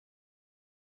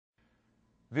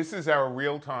This is our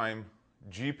real-time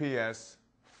GPS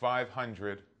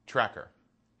 500 tracker.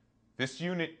 This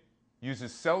unit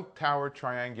uses cell tower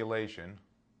triangulation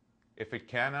if it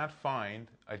cannot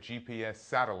find a GPS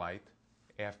satellite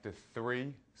after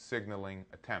 3 signaling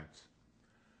attempts.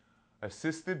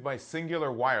 Assisted by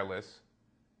Cellular wireless,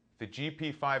 the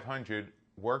GP500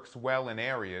 works well in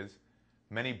areas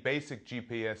many basic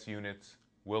GPS units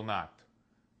will not,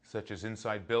 such as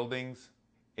inside buildings,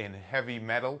 in heavy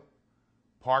metal,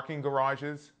 parking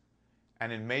garages,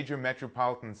 and in major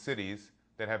metropolitan cities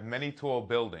that have many tall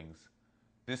buildings.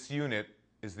 This unit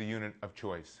is the unit of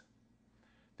choice.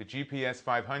 The GPS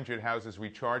 500 houses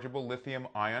rechargeable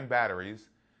lithium-ion batteries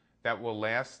that will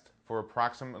last for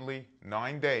approximately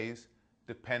 9 days,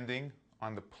 depending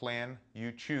on the plan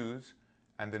you choose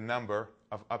and the number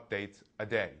of updates a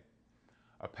day.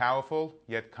 A powerful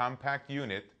yet compact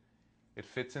unit, it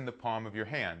fits in the palm of your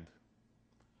hand.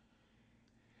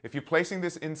 If you're placing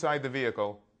this inside the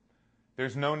vehicle,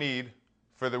 there's no need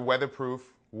for the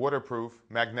weatherproof, waterproof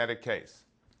magnetic case.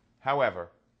 However,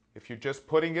 if you're just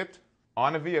putting it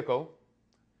on a vehicle,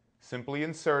 simply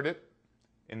insert it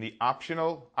in the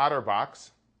optional outer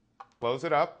box, close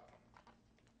it up,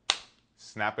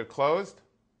 snap it closed.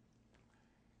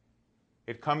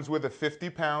 It comes with a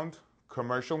 50-pound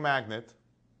commercial magnet,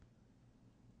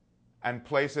 and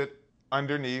place it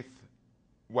underneath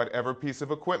whatever piece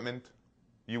of equipment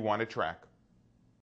you want to track.